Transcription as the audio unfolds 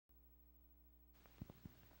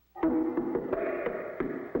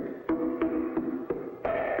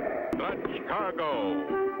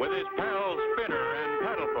Cargo, with his pals Spinner and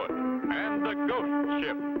Paddlefoot, and the Ghost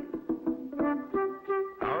Ship.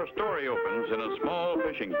 Our story opens in a small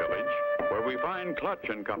fishing village where we find Clutch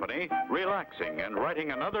and Company relaxing and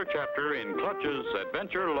writing another chapter in Clutch's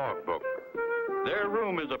adventure logbook. Their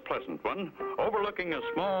room is a pleasant one, overlooking a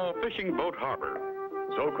small fishing boat harbor.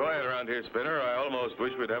 So quiet around here, Spinner, I almost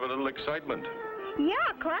wish we'd have a little excitement.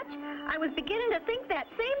 Yeah, Clutch. I was beginning to think that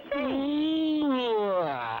same thing.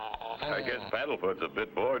 I guess Paddlefoot's a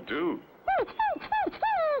bit bored, too. I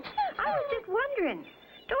was just wondering,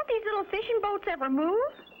 don't these little fishing boats ever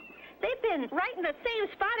move? They've been right in the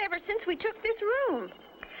same spot ever since we took this room.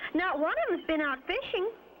 Not one of them's been out fishing.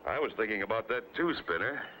 I was thinking about that, too,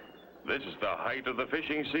 Spinner. This is the height of the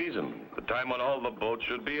fishing season, the time when all the boats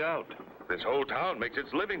should be out. This whole town makes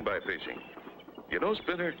its living by fishing. You know,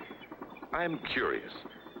 Spinner, I'm curious.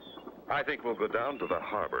 I think we'll go down to the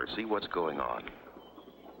harbor, see what's going on.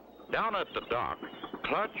 Down at the dock,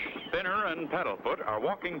 Clutch, Spinner, and Paddlefoot are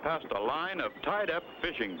walking past a line of tied-up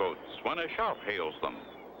fishing boats when a shout hails them.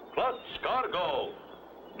 Clutch Cargo!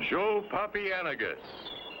 Joe Papianagus.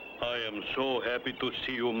 I am so happy to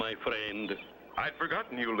see you, my friend. I'd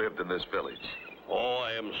forgotten you lived in this village. Oh,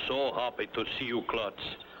 I am so happy to see you, Clutch.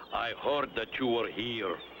 I heard that you were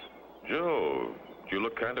here. Joe, you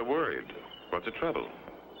look kind of worried. What's the trouble?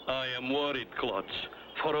 I am worried, Clutch.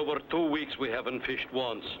 For over 2 weeks we haven't fished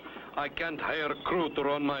once. I can't hire a crew to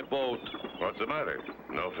run my boat. What's the matter?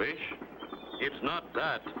 No fish? It's not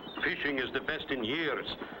that. Fishing is the best in years.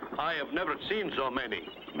 I have never seen so many.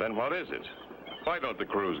 Then what is it? Why don't the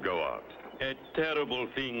crews go out? A terrible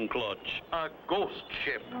thing, Clutch. A ghost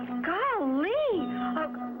ship. Golly! A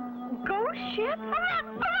ghost ship?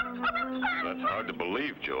 That's hard to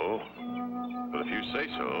believe, Joe. But if you say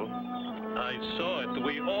so... I saw it.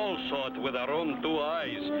 We all saw it with our own 2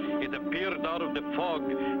 eyes. It appeared out of the fog,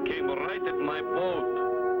 came right at my boat.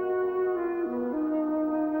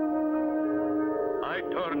 I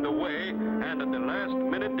turned away, and at the last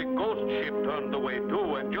minute, the ghost ship turned away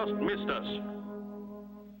too and just missed us.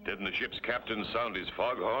 Didn't the ship's captain sound his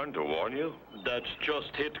foghorn to warn you? That's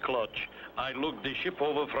just it, Clutch. I looked the ship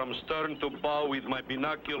over from stern to bow with my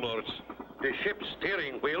binoculars. The ship's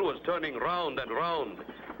steering wheel was turning round and round.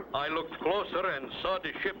 I looked closer and saw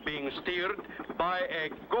the ship being steered by a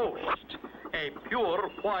ghost. A pure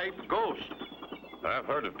white ghost. I've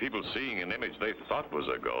heard of people seeing an image they thought was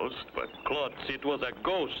a ghost, but... Clutch, it was a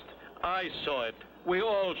ghost. I saw it. We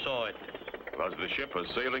all saw it. Was the ship a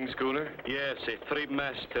sailing schooner? Yes, a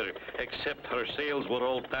 3-master, except her sails were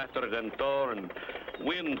all tattered and torn.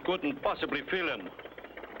 Wind couldn't possibly fill them.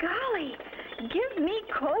 Golly, gives me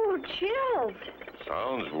cold chills.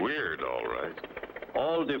 Sounds weird, all right.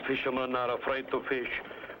 All the fishermen are afraid to fish.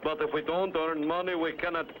 But if we don't earn money, we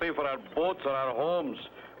cannot pay for our boats or our homes.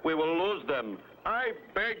 We will lose them. I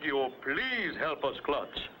beg you, please help us,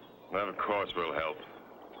 Clutch. Well, of course we'll help.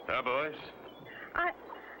 Huh, boys?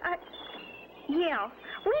 Yeah,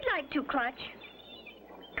 we'd like to, Clutch.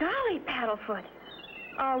 Golly, Paddlefoot,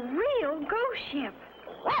 a real ghost ship.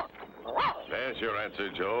 There's your answer,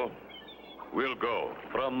 Joe. We'll go.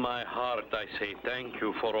 From my heart, I say thank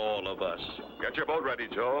you for all of us. Get your boat ready,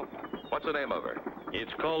 Joe. What's the name of her?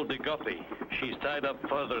 It's called the Guppy. She's tied up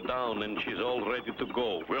further down, and she's all ready to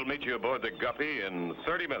go. We'll meet you aboard the Guppy in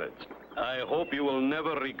 30 minutes. I hope you will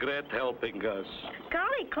never regret helping us.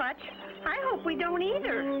 Golly, Clutch, I hope we don't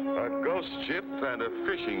either. A ghost ship and a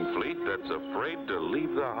fishing fleet that's afraid to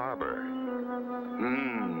leave the harbor.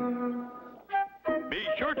 Be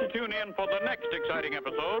sure to tune in for the next exciting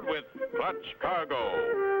episode with Clutch Cargo.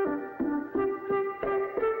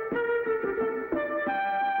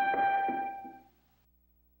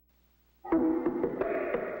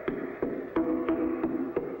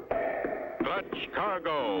 Clutch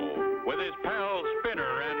Cargo, with his pals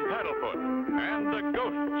Spinner and Paddlefoot, and the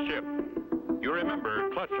Ghost Ship. You remember,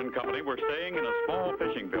 Clutch and Company were staying in a small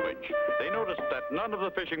fishing village. They noticed that none of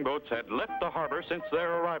the fishing boats had left the harbor since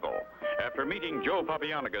their arrival. After meeting Joe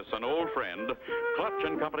Papianagus, an old friend, Clutch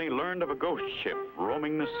and Company learned of a ghost ship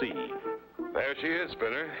roaming the sea. There she is,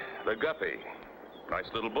 Spinner. The Guppy. Nice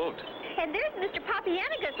little boat. And there's Mr.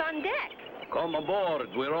 Papianagus on deck. Come aboard.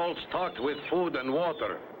 We're all stocked with food and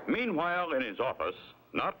water. Meanwhile, in his office,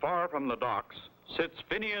 not far from the docks, sits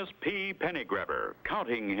Phineas P. Pennygrabber,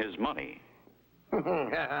 counting his money.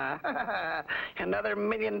 Another $1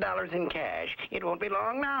 million in cash. It won't be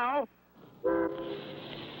long now.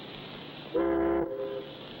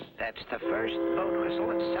 That's the first boat whistle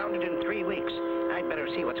that's sounded in 3 weeks. I'd better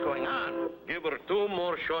see what's going on. Give her 2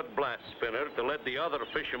 more short blasts, Spinner, to let the other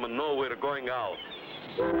fishermen know we're going out.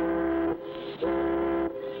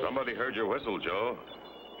 Somebody heard your whistle, Joe.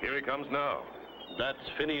 Here he comes now. That's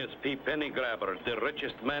Phineas P. Pennygrabber, the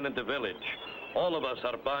richest man in the village. All of us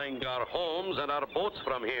are buying our homes and our boats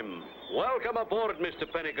from him. Welcome aboard, Mr.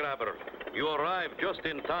 Pennygrabber. You arrived just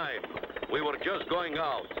in time. We were just going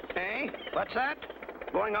out. Hey, what's that?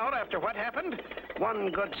 Going out after what happened?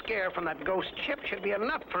 One good scare from that ghost ship should be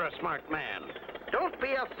enough for a smart man. Don't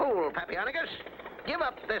be a fool, Papionigus. Give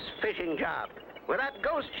up this fishing job. With that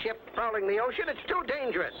ghost ship prowling the ocean, it's too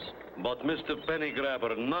dangerous. But, Mr.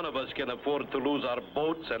 Pennygrabber, none of us can afford to lose our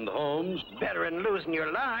boats and homes. Better than losing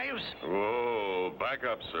your lives. Whoa, back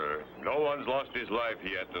up, sir. No one's lost his life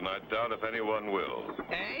yet, and I doubt if anyone will.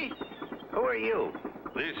 Hey? Who are you?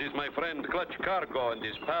 This is my friend Clutch Cargo and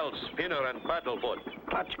his pals Spinner and Paddlefoot.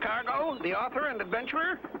 Clutch Cargo, the author and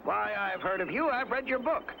adventurer? Why, I've heard of you. I've read your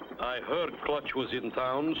book. I heard Clutch was in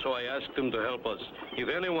town, so I asked him to help us. If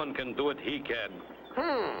anyone can do it, he can.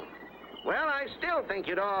 Well, I still think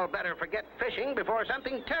you'd all better forget fishing before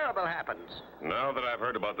something terrible happens. Now that I've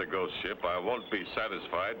heard about the ghost ship, I won't be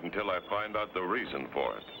satisfied until I find out the reason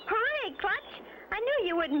for it. Hooray, Clutch! I knew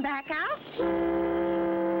you wouldn't back out.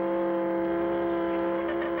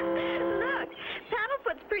 Look,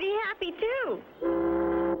 Paddlefoot's pretty happy, too.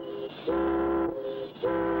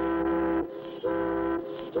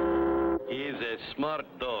 He's a smart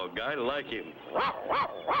dog. I like him. Wow, wow,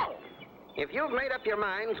 wow! If you've made up your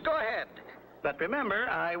minds, go ahead. But remember,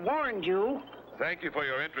 I warned you. Thank you for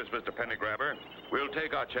your interest, Mr. Pennygrabber. We'll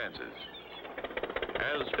take our chances.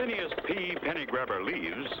 As Phineas P. Pennygrabber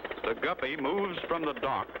leaves, the Guppy moves from the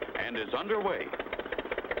dock and is underway.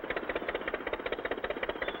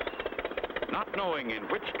 Not knowing in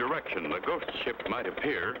which direction the ghost ship might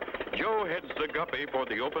appear, Joe heads the Guppy for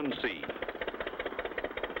the open sea.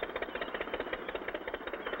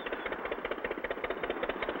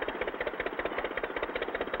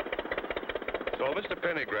 So Mr.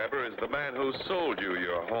 Pennygrabber is the man who sold you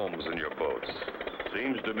your homes and your boats.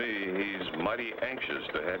 Seems to me he's mighty anxious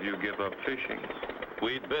to have you give up fishing.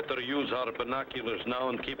 We'd better use our binoculars now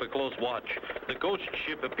and keep a close watch. The ghost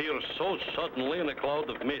ship appears so suddenly in a cloud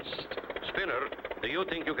of mist. Spinner, do you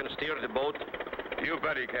think you can steer the boat? You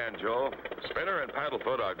bet he can, Joe. Spinner and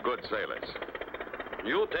Paddlefoot are good sailors.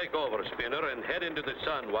 You take over, Spinner, and head into the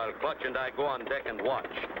sun while Clutch and I go on deck and watch.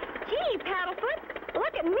 Gee, Paddlefoot,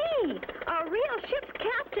 look at me, a real ship's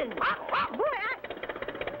captain. Boy,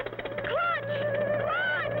 Clutch!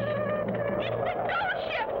 Clutch! It's the ghost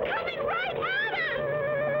ship coming right at us!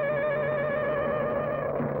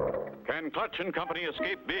 Can Clutch and Company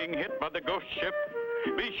escape being hit by the ghost ship?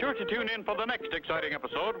 Be sure to tune in for the next exciting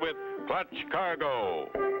episode with Clutch Cargo.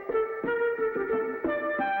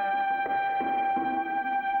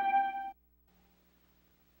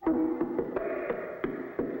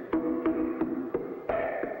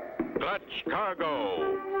 Clutch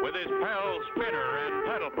Cargo, with his pals Spinner and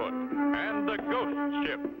Paddlefoot, and the ghost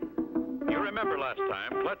ship. You remember last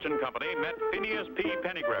time, Clutch and Company met Phineas P.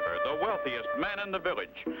 Pennygrabber, the wealthiest man in the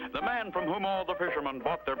village, the man from whom all the fishermen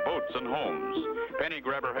bought their boats and homes.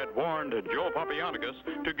 Pennygrabber had warned Joe Papionigus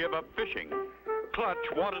to give up fishing.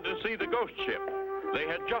 Clutch wanted to see the ghost ship. They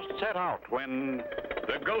had just set out when...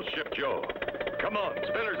 The ghost ship, Joe. Come on,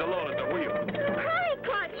 Spinner's alone at the wheel. Hurry,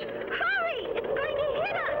 Clutch! Hurry! It's going to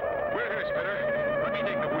hit us! We're here, Spinner. Let me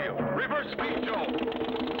take the wheel. Reverse speed, Joe.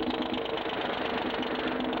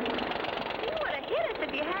 You would have hit us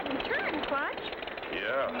if you hadn't turned, Clutch.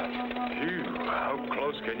 Yeah. Phew, how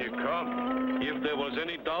close can you come? If there was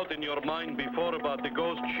any doubt in your mind before about the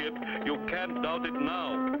ghost ship, you can't doubt it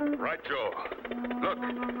now. Right, Joe. Look,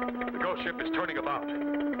 the ghost ship is turning about.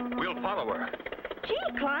 We'll follow her.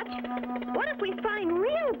 Gee, Clutch, what if we find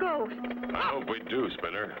real ghosts? I hope we do,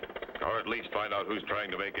 Spinner. Or at least find out who's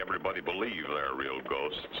trying to make everybody believe they're real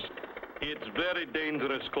ghosts. It's very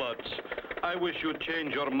dangerous, Clutch. I wish you'd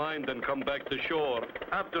change your mind and come back to shore.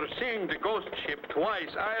 After seeing the ghost ship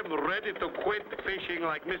twice, I'm ready to quit fishing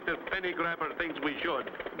like Mr. Pennygrabber thinks we should.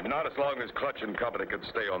 Not as long as Clutch and Company can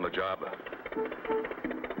stay on the job.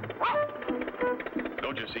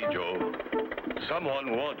 Don't you see, Joe?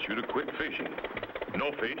 Someone wants you to quit fishing. No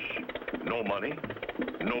fish, no money,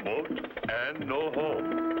 no boat, and no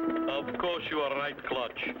home. Of course you are right,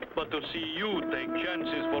 Clutch. But to see you take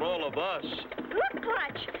chances for all of us... Look,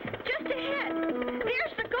 Clutch, just ahead.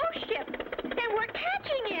 There's the ghost ship, and we're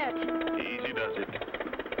catching it. Easy does it.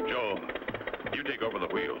 Joe, you take over the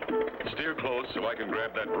wheel. Steer close so I can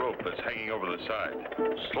grab that rope that's hanging over the side.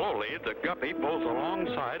 Slowly, the Guppy pulls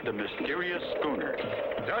alongside the mysterious schooner.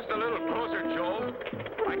 Just a little closer, Joe.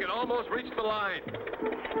 I can almost reach the line.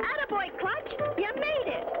 Attaboy, Clutch, you made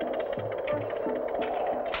it.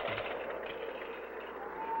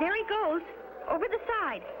 There he goes, over the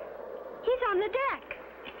side. He's on the deck.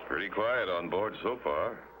 Pretty quiet on board so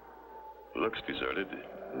far. Looks deserted.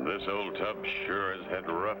 This old tub sure has had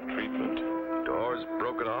rough treatment. Doors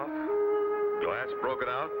broken off, glass broken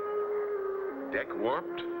out, deck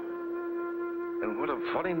warped. And what a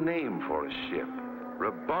funny name for a ship.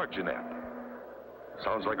 Rebargenep.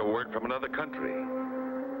 Sounds like a word from another country.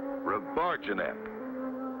 Rebargenep.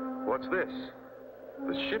 What's this?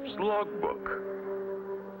 The ship's logbook.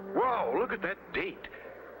 Wow, look at that date.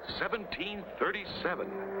 1737.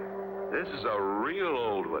 This is a real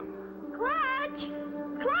old one. Clutch!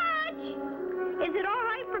 Clutch! Is it all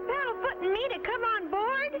right for Paddlefoot and me to come on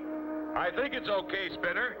board? I think it's okay,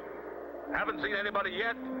 Spinner. Haven't seen anybody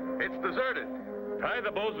yet. It's deserted. Tie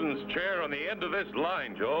the bosun's chair on the end of this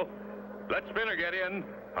line, Joe. Let Spinner get in.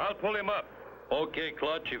 I'll pull him up. Okay,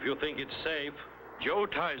 Clutch, if you think it's safe. Joe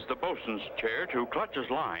ties the bosun's chair to Clutch's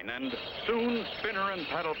line, and soon Spinner and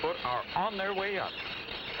Paddlefoot are on their way up.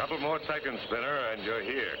 Couple more seconds, Spinner, and you're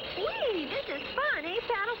here. Whee! This is fun, eh,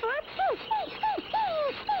 Paddlefoot?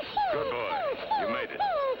 Good boy. You made it.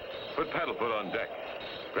 Put Paddlefoot on deck.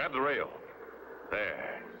 Grab the rail.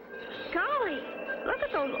 There. Golly, look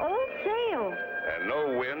at those old sails. And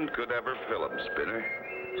no wind could ever fill them, Spinner.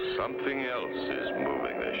 Something else is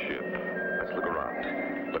moving this ship. Let's look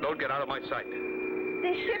around. But don't get out of my sight.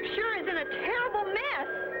 This ship sure is in a terrible mess.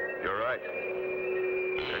 You're right.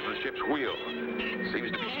 There's the ship's wheel.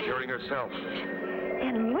 Seems to be steering herself.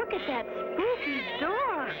 And look at that spooky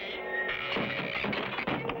door.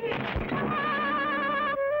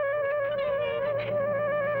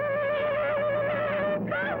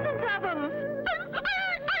 Thousands of them. Will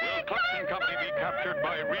Clutch and Company be captured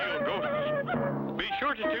by real ghosts? Be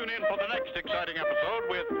sure to tune in for the next exciting episode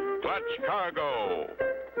with Clutch Cargo.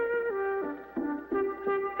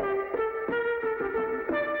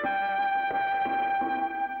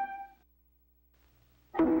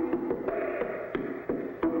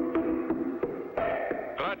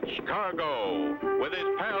 Clutch Cargo, with his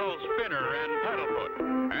pals Spinner and Paddlefoot,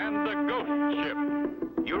 and the ghost ship.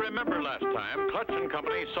 You remember last time, Clutch and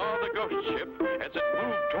Company saw the ghost ship as it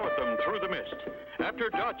moved toward them through the mist. After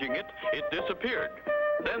dodging it, it disappeared.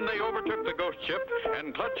 Then they overtook the ghost ship,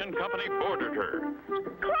 and Clutch and Company boarded her.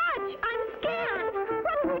 Clutch, I'm scared.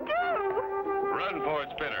 What do we do? Run for it,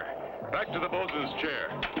 Spinner. Back to the bosun's chair.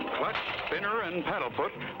 Clutch, Spinner, and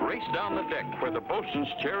Paddlefoot race down the deck where the bosun's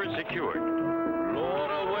chair is secured.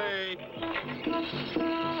 Lower away.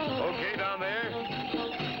 Okay, down there.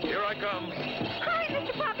 Here I come. Hurry,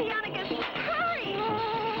 Mr. Papianagus. Hurry.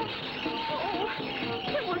 Oh,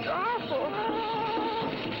 it was awful.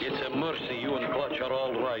 It's a mercy you and Clutch are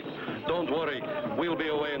all right. Don't worry. We'll be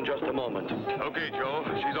away in just a moment. Okay, Joe.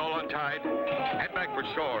 She's all untied. Head back for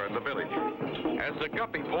shore in the village. As the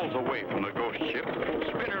guppy pulls away from the ghost ship,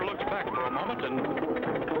 Spinner looks back for a moment and...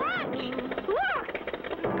 Clutch, look.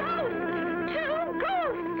 Ghosts. 2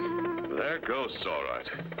 ghosts. They're ghosts, all right.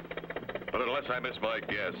 But unless I miss my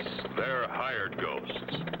guess, they're hired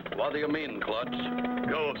ghosts. What do you mean, Clutch?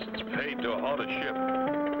 Ghosts paid to haunt a ship.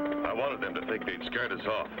 I wanted them to think they'd scared us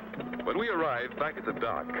off. When we arrive back at the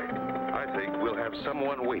dock, I think we'll have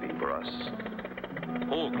someone waiting for us.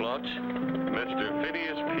 Who, Clutch? Mr.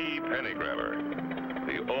 Phineas P. Pennygrabber,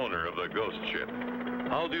 the owner of the ghost ship.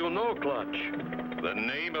 How do you know, Clutch? The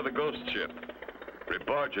name of the ghost ship,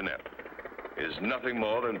 Rebargenep, is nothing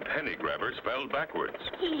more than Pennygrabber spelled backwards.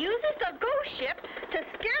 He uses the ghost ship to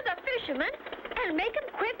scare the fishermen and make them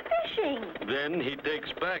quit fishing. Then he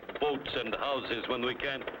takes back boats and houses when we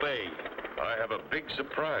can't pay. I have a big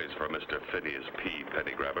surprise for Mr. Phineas P.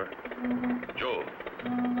 Pennygrabber. Joe,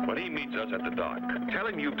 when he meets us at the dock, tell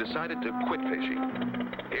him you've decided to quit fishing.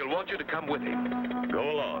 He'll want you to come with him. Go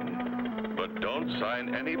along, but don't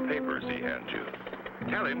sign any papers he hands you.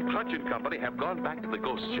 Tell him Clutch and Company have gone back to the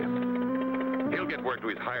ghost ship. He'll get word to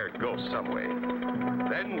his hired ghost some way.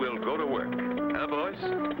 Then we'll go to work. Huh, boys?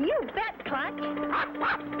 You bet, Clutch.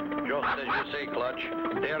 Just as you say, Clutch.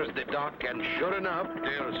 There's the dock, and sure enough,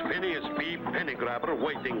 there's Phineas P. Pennygrabber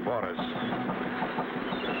waiting for us.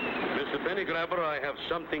 Mr. Pennygrabber, I have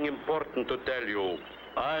something important to tell you.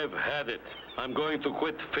 I've had it. I'm going to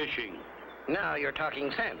quit fishing. Now you're talking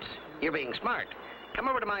sense. You're being smart. Come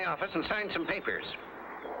over to my office and sign some papers.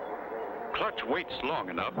 Clutch waits long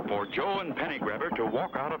enough for Joe and Pennygrabber to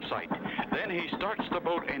walk out of sight. Then he starts the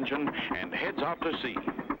boat engine and heads out to sea.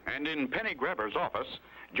 And in Pennygrabber's office,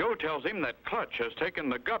 Joe tells him that Clutch has taken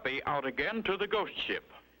the guppy out again to the ghost ship.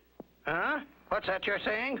 Huh? What's that you're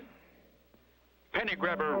saying?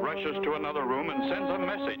 Pennygrabber rushes to another room and sends a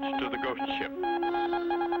message to the ghost ship.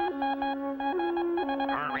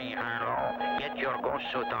 Hurry, Harlow. Get your ghost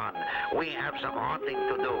suit on. We have some haunting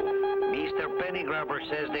to do. Mr. Pennygrabber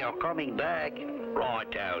says they are coming back.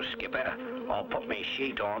 Righto, Skipper. I'll put my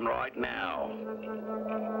sheet on right now.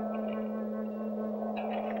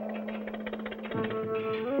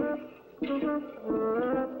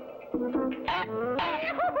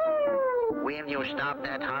 Will you stop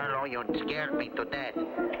that, Harlow? You scared me to death.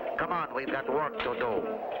 Come on, we've got work to do.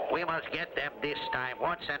 We must get them this time,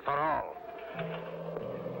 once and for all.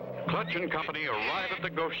 Clutch and company arrive at the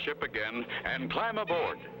ghost ship again and climb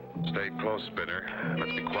aboard. Stay close, Spinner.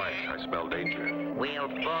 Let's be quiet. I smell danger. We'll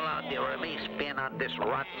pull out the release pin on this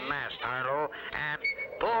rotten mast, Harlow, and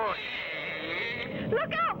push.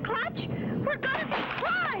 Look out, Clutch! We're gonna be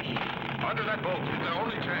crushed! Under that boat. It's their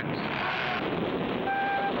only chance.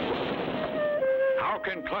 How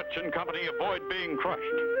can Clutch and company avoid being crushed?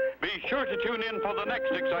 Be sure to tune in for the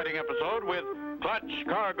next exciting episode with Clutch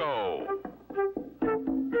Cargo.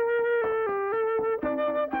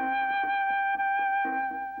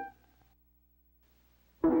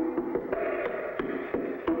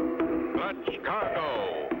 Clutch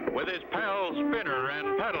Cargo, with his pals Spinner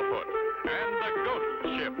and Paddlefoot, and the ghost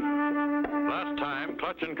ship. Last time,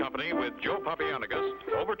 Clutch and company with Joe Papianagus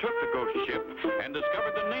overtook the ghost ship and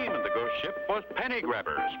discovered the name of the ghost ship was Penny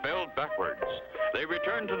Grabber, spelled backwards. They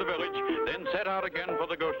returned to the village, then set out again for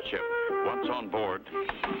the ghost ship. Once on board...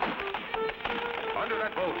 Under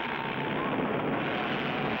that boat.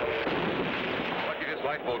 Lucky this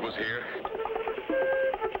lifeboat was here.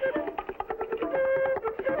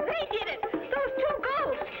 They did it! Those two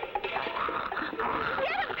ghosts!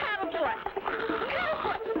 Get him, Paddlefoot!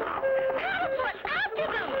 Paddlefoot! Paddlefoot! After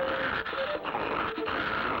them!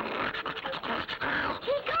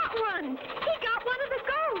 He got one! He got one of the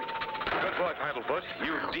ghosts! Good boy, Paddlefoot.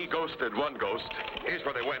 You de-ghosted one ghost. Here's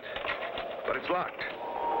where they went. But it's locked.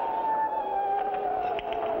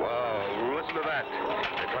 Wow, listen to that.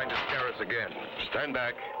 They're trying to scare us again. Stand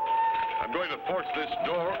back. I'm going to force this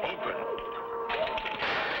door open.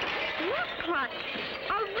 Look, Clutch!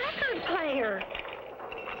 A record player!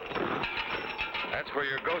 That's where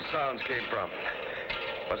your ghost sounds came from.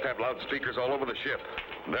 Must have loudspeakers all over the ship.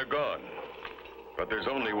 They're gone. But there's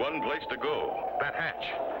only one place to go. That hatch.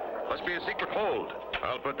 Must be a secret hold.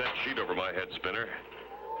 I'll put that sheet over my head, Spinner.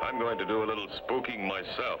 I'm going to do a little spooking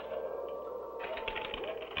myself.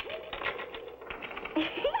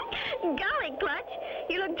 Golly, Clutch,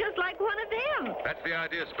 you look just like one of them. That's the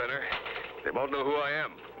idea, Spinner. They won't know who I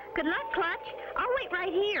am. Good luck, Clutch. I'll wait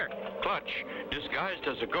right here. Clutch, disguised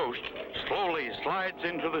as a ghost, slowly slides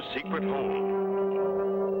into the secret hole.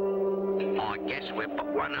 I guess we put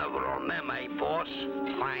one over on them, eh, boss?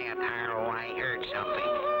 Quiet, Harlow. I heard something.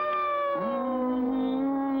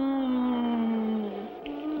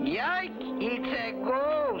 Yike! It's a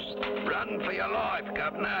ghost! Run for your life,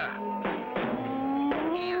 Governor.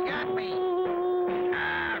 He's got me.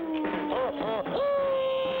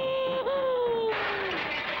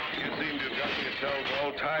 You seem to have gotten yourselves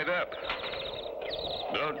all tied up.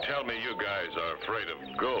 Don't tell me you guys are afraid of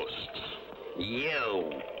ghosts.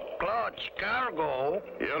 You. Clutch Cargo?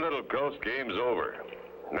 Your little ghost game's over.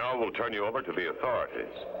 Now we'll turn you over to the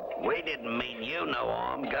authorities. We didn't mean you no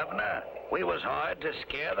harm, Governor. We was hired to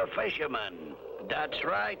scare the fishermen. That's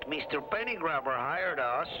right. Mr. Pennygrabber hired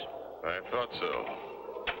us. I thought so.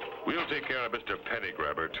 We'll take care of Mr.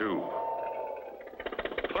 Pennygrabber, too.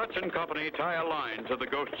 Clutch and company tie a line to the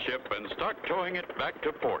ghost ship and start towing it back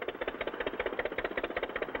to port.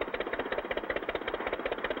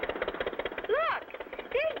 Look!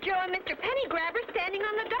 There's Joe and Mr. Pennygrabber standing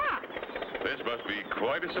on the dock. This must be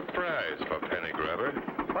quite a surprise for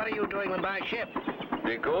Pennygrabber. What are you doing with my ship?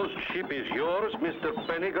 The ghost ship is yours, Mr.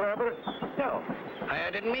 Pennygrabber? No, I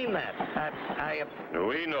didn't mean that.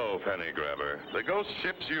 We know, Pennygrabber. The ghost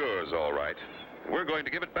ship's yours, all right. We're going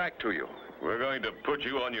to give it back to you. We're going to put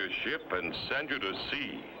you on your ship and send you to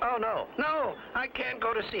sea. Oh, no, I can't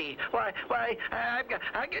go to sea. Why, I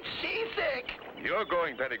get seasick. You're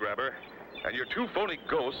going, Pennygrabber, and your two phony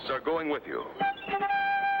ghosts are going with you.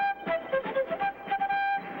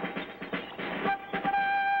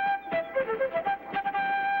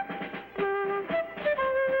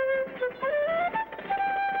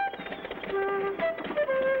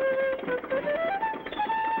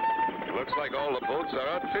 Looks like all the boats are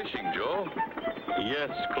out fishing, Joe. Yes,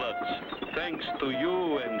 Clutch. Thanks to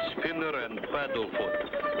you and Spinner and Paddlefoot.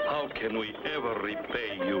 How can we ever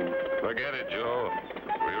repay you? Forget it, Joe.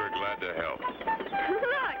 We were glad to help.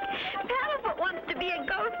 Look! Paddlefoot wants to be a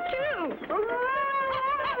ghost, too.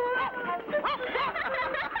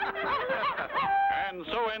 And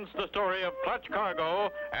so ends the story of Clutch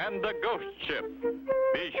Cargo and the ghost ship.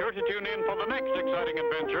 Be sure to tune in for the next exciting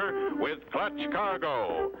adventure with Clutch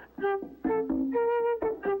Cargo.